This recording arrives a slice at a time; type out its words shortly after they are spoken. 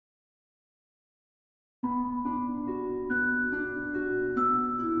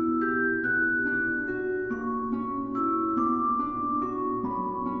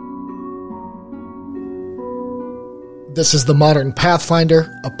This is The Modern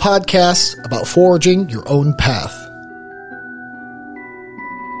Pathfinder, a podcast about forging your own path.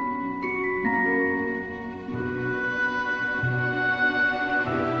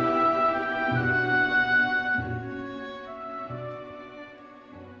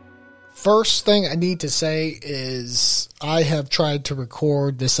 First thing I need to say is I have tried to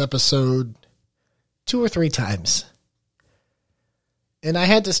record this episode 2 or 3 times. And I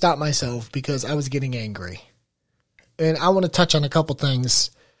had to stop myself because I was getting angry. And I want to touch on a couple things.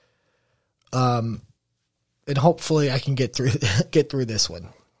 And hopefully I can get through this one.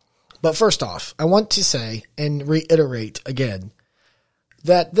 But first off, I want to say and reiterate again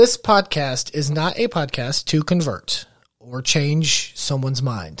that this podcast is not a podcast to convert or change someone's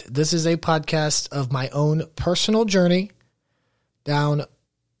mind. This is a podcast of my own personal journey down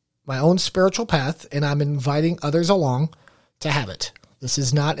my own spiritual path, and I'm inviting others along to have it. This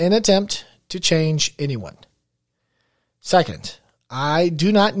is not an attempt to change anyone. Second, I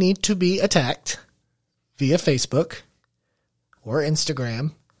do not need to be attacked via Facebook or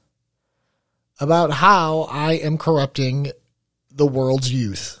Instagram about how I am corrupting the world's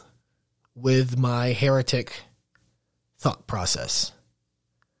youth with my heretic thought process.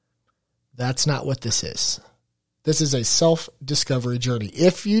 That's not what this is. This is a self-discovery journey.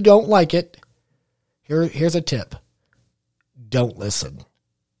 If you don't like it, here's a tip. Don't listen.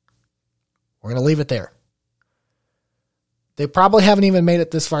 We're going to leave it there. They probably haven't even made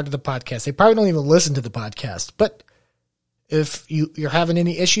it this far to the podcast. They probably don't even listen to the podcast. But if you're having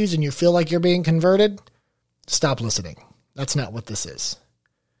any issues and you feel like you're being converted, stop listening. That's not what this is.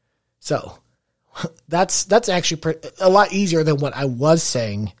 So that's actually a lot easier than what I was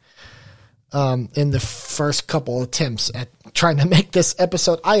saying in the first couple attempts at trying to make this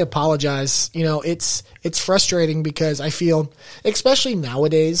episode. I apologize. You know, it's frustrating because I feel, especially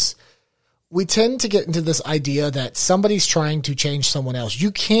nowadays, we tend to get into this idea that somebody's trying to change someone else.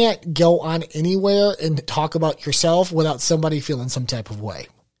 You can't go on anywhere and talk about yourself without somebody feeling some type of way.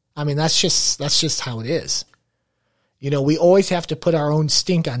 I mean, that's just how it is. You know, we always have to put our own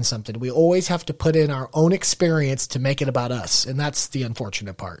stink on something. We always have to put in our own experience to make it about us. And that's the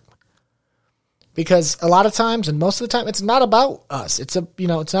unfortunate part. Because a lot of times, and most of the time, it's not about us. It's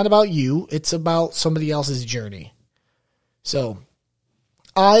not about you. It's about somebody else's journey. So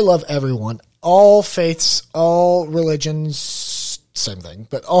I love everyone, all faiths, all religions, same thing,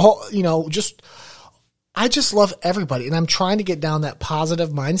 but all, I just love everybody. And I'm trying to get down that positive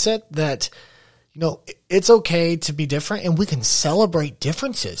mindset that, it's okay to be different and we can celebrate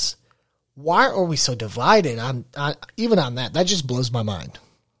differences. Why are we so divided on even on that? That just blows my mind.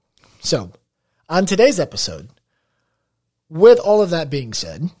 So on today's episode, with all of that being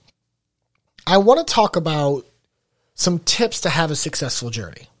said, I want to talk about some tips to have a successful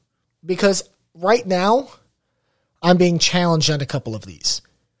journey, because right now I'm being challenged on a couple of these,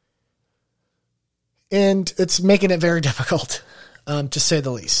 and it's making it very difficult, to say the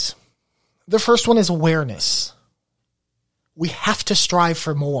least. The first one is awareness. We have to strive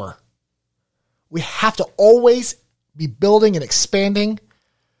for more. We have to always be building and expanding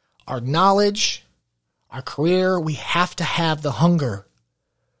our knowledge, our career. We have to have the hunger.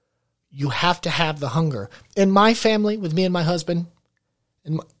 You have to have the hunger. In my family, with me and my husband,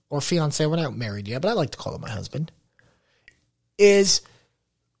 or fiance, we're not married yet, but I like to call him my husband, is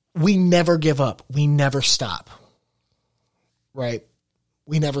we never give up. We never stop. Right?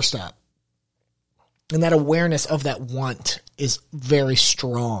 We never stop. And that awareness of that want is very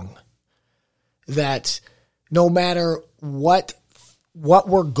strong. That no matter what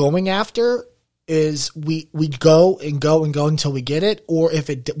we're going after, is we go and go and go until we get it, or if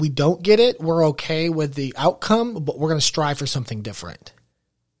we don't get it, we're okay with the outcome, but we're going to strive for something different.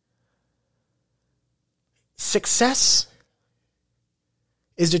 Success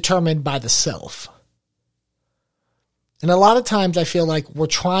is determined by the self. And a lot of times I feel like we're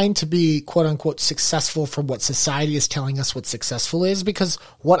trying to be quote unquote successful from what society is telling us what successful is, because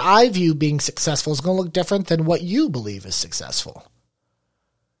what I view being successful is going to look different than what you believe is successful.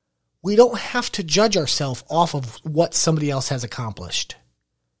 We don't have to judge ourselves off of what somebody else has accomplished.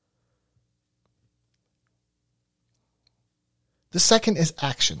 The second is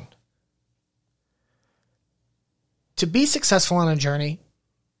action. To be successful on a journey,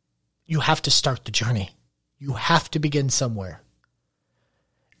 you have to start the journey. You have to begin somewhere.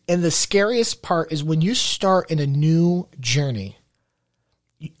 And the scariest part is when you start in a new journey,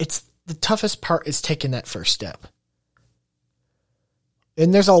 it's the toughest part is taking that first step.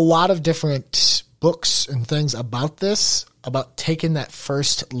 And there's a lot of different books and things about this, about taking that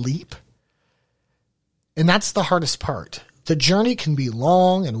first leap. And that's the hardest part. The journey can be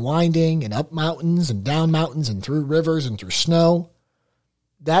long and winding and up mountains and down mountains and through rivers and through snow.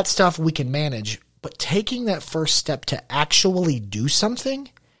 That stuff we can manage, but taking that first step to actually do something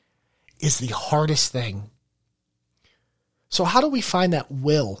is the hardest thing. So how do we find that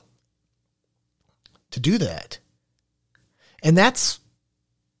will to do that? And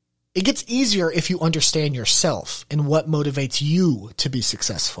it gets easier if you understand yourself and what motivates you to be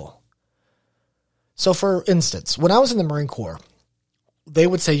successful. So for instance, when I was in the Marine Corps, they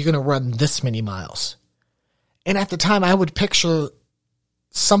would say, you're going to run this many miles. And at the time I would picture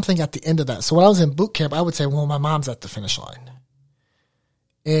something at the end of that. So when I was in boot camp, I would say, well, my mom's at the finish line.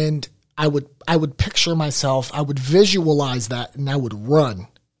 And I would picture myself, I would visualize that, and I would run,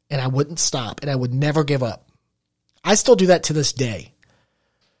 and I wouldn't stop, and I would never give up. I still do that to this day.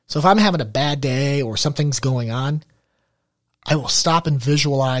 So if I'm having a bad day or something's going on, I will stop and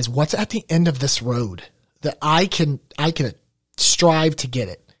visualize what's at the end of this road that I can strive to get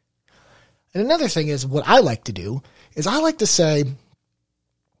it. And another thing is, what I like to do is I like to say,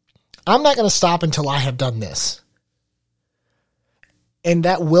 I'm not going to stop until I have done this. And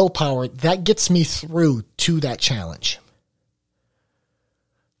that willpower, that gets me through to that challenge.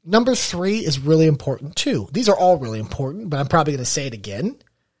 Number 3 is really important too. These are all really important, but I'm probably going to say it again,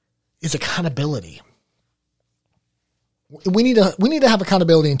 is accountability. We need to have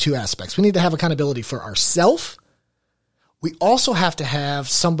accountability in 2 aspects. We need to have accountability for ourselves. We also have to have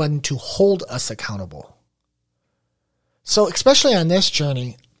someone to hold us accountable. So especially on this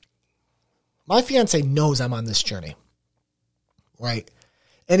journey, my fiance knows I'm on this journey. Right?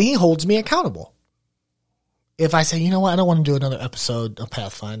 And he holds me accountable. If I say, you know what, I don't want to do another episode of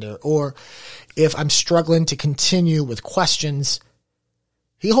Pathfinder, or if I'm struggling to continue with questions,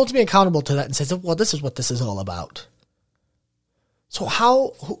 he holds me accountable to that and says, well, this is what this is all about. So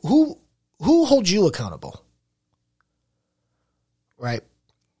who holds you accountable? Right?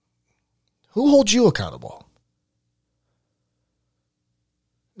 Who holds you accountable?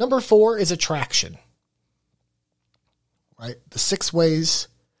 Number 4 is attraction. Right? The 6 ways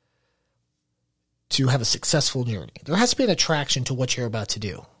to have a successful journey. There has to be an attraction to what you're about to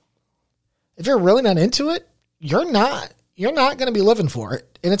do. If you're really not into it, you're not going to be living for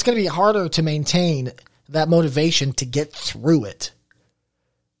it. And it's going to be harder to maintain that motivation to get through it.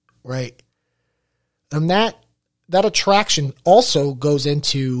 Right? And that attraction also goes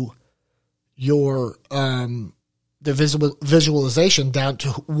into your the visualization down to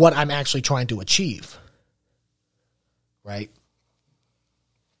what I'm actually trying to achieve. Right?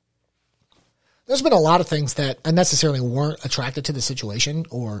 There's been a lot of things that unnecessarily weren't attracted to the situation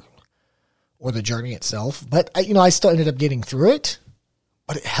or the journey itself, but I still ended up getting through it,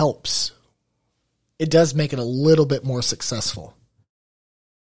 but it helps. It does make it a little bit more successful.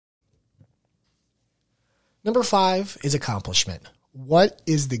 Number 5 is accomplishment. What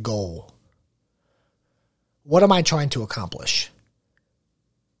is the goal? What am I trying to accomplish?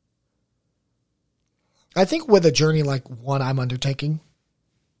 I think with a journey like one I'm undertaking,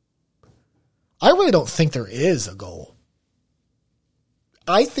 I really don't think there is a goal.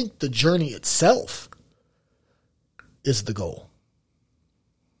 I think the journey itself is the goal.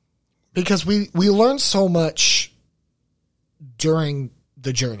 Because we learn so much during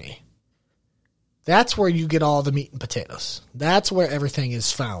the journey. That's where you get all the meat and potatoes. That's where everything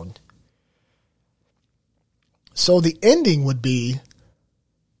is found. So the ending would be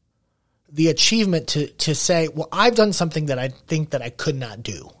the achievement to say, well, I've done something that I think that I could not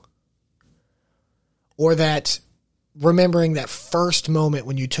do. Or that remembering that first moment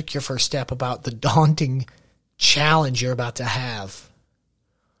when you took your first step about the daunting challenge you're about to have.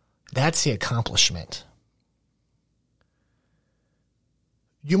 That's the accomplishment.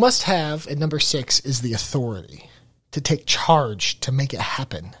 You must have, and number 6 is the authority to take charge to make it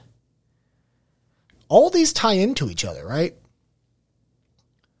happen. All these tie into each other, right?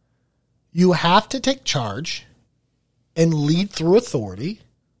 You have to take charge and lead through authority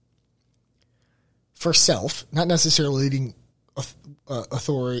for self, not necessarily leading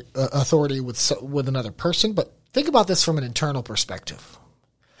authority with another person, but think about this from an internal perspective.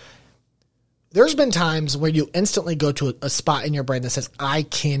 There's been times where you instantly go to a spot in your brain that says, I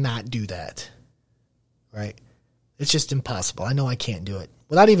cannot do that, right? It's just impossible. I know I can't do it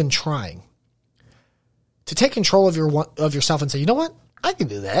without even trying. To take control of yourself and say, you know what? I can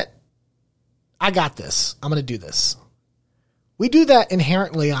do that. I got this. I'm going to do this. We do that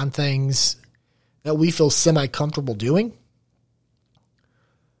inherently on things that we feel semi-comfortable doing.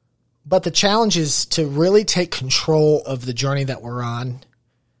 But the challenge is to really take control of the journey that we're on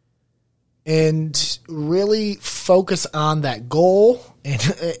and really focus on that goal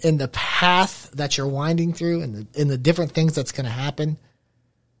in the path that you're winding through and in the different things that's going to happen.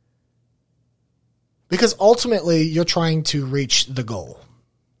 Because ultimately, you're trying to reach the goal.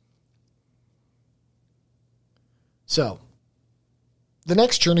 So, the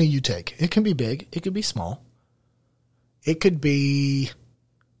next journey you take, it can be big, it could be small. It could be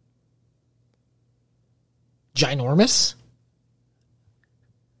ginormous.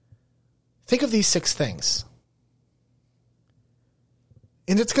 Think of these 6 things.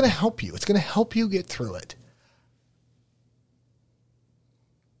 And it's going to help you. It's going to help you get through it.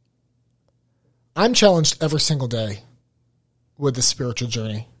 I'm challenged every single day with the spiritual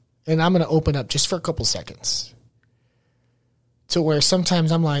journey. And I'm going to open up just for a couple seconds to where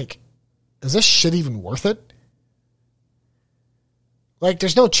sometimes I'm like, is this shit even worth it? Like,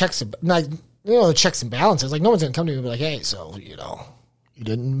 there's no checks and checks and balances. Like, no one's going to come to me and be like, hey, so, you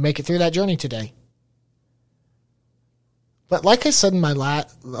didn't make it through that journey today. But like I said in my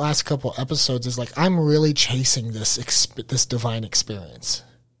last couple episodes, is like, I'm really chasing this divine experience,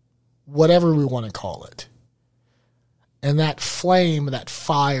 whatever we want to call it. And that flame, that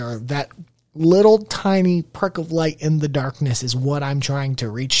fire, that little tiny perk of light in the darkness is what I'm trying to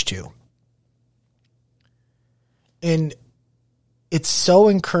reach to. And it's so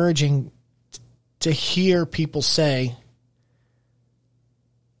encouraging to hear people say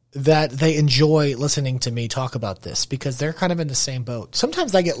that they enjoy listening to me talk about this because they're kind of in the same boat.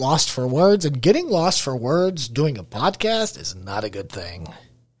 Sometimes I get lost for words, and getting lost for words doing a podcast is not a good thing.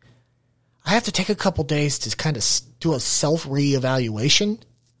 I have to take a couple days to kind of do a self-reevaluation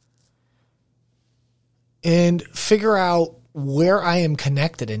and figure out where I am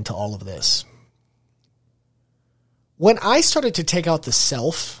connected into all of this. When I started to take out the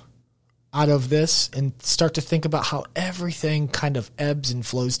self out of this and start to think about how everything kind of ebbs and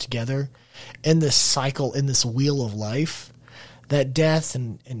flows together in this cycle, in this wheel of life, that death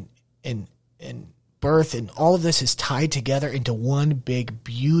and birth and all of this is tied together into one big,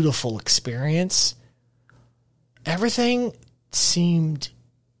 beautiful experience, everything seemed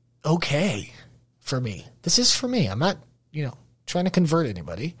okay for me. This is for me. I'm not, trying to convert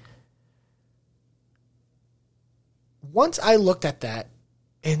anybody. Once I looked at that,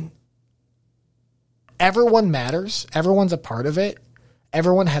 and everyone matters, everyone's a part of it,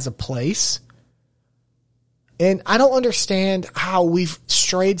 everyone has a place, and I don't understand how we've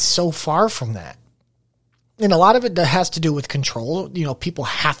strayed so far from that. And a lot of it has to do with control. People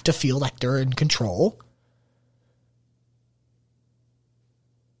have to feel like they're in control.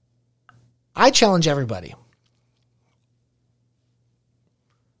 I challenge everybody.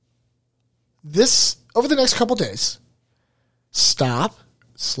 Over the next couple days, stop,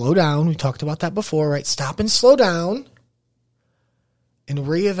 slow down. We talked about that before, right? Stop and slow down and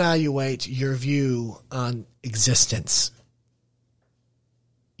reevaluate your view on existence,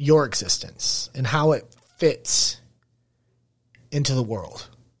 your existence, and how it fits into the world.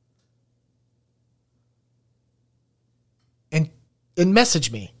 And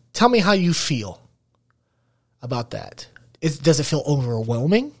message me. Tell me how you feel about that. Does it feel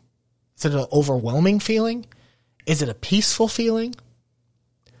overwhelming? Is it an overwhelming feeling? Is it a peaceful feeling?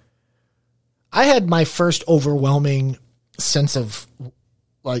 I had my first overwhelming sense of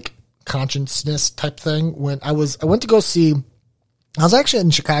consciousness type thing when I went to go see. I was actually in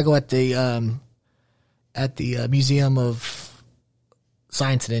Chicago at the Museum of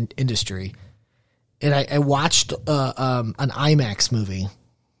Science and Industry, and I watched an IMAX movie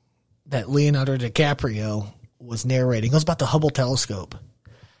that Leonardo DiCaprio was narrating. It was about the Hubble telescope.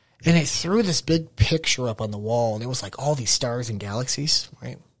 And it threw this big picture up on the wall, and it was like all these stars and galaxies,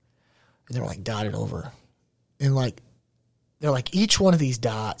 right? And they were dotted over. And they're like, each one of these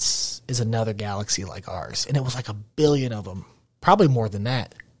dots is another galaxy like ours. And it was like 1 billion of them, probably more than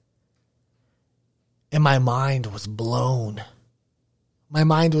that. And my mind was blown. My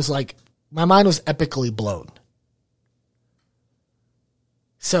mind was epically blown.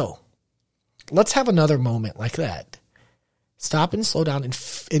 So, let's have another moment like that. Stop and slow down and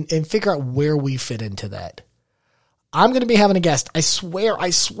figure out where we fit into that. I'm going to be having a guest. I swear. I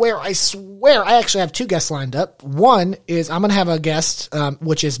actually have 2 guests lined up. One is I'm going to have a guest,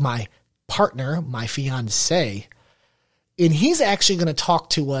 which is my partner, my fiance. And he's actually going to talk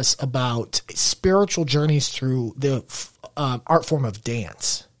to us about spiritual journeys through the art form of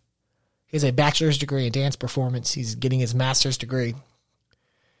dance. He has a bachelor's degree in dance performance. He's getting his master's degree.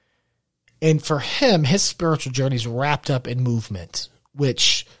 And for him, his spiritual journey is wrapped up in movement,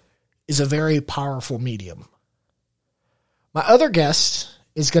 which is a very powerful medium. My other guest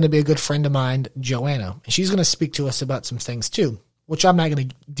is going to be a good friend of mine, Joanna. And she's going to speak to us about some things too, which I'm not going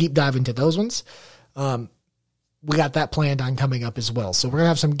to deep dive into those ones. we got that planned on coming up as well. So we're going to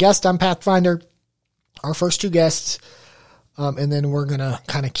have some guests on Pathfinder, our first 2 guests, and then we're going to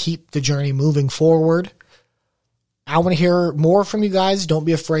kind of keep the journey moving forward. I want to hear more from you guys. Don't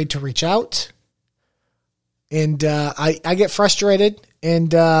be afraid to reach out. And I get frustrated,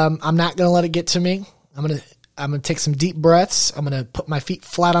 and I'm not going to let it get to me. I'm going to take some deep breaths. I'm going to put my feet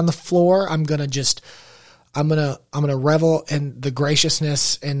flat on the floor. I'm going to revel in the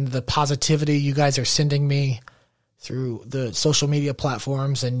graciousness and the positivity you guys are sending me through the social media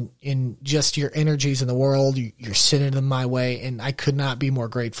platforms, and in just your energies in the world. You're sending them my way, and I could not be more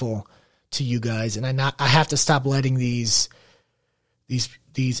grateful to you guys. And I have to stop letting these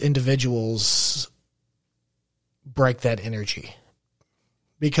individuals break that energy,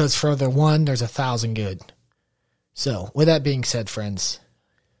 because for the one, there's 1,000 good. So with that being said, friends,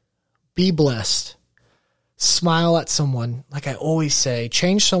 be blessed. Smile at someone. Like I always say,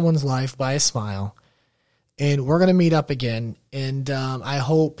 change someone's life by a smile. And we're going to meet up again. And I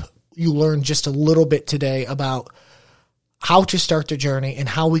hope you learned just a little bit today about how to start the journey and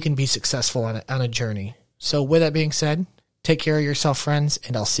how we can be successful on a journey. So with that being said, take care of yourself, friends,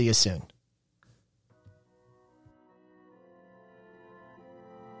 and I'll see you soon.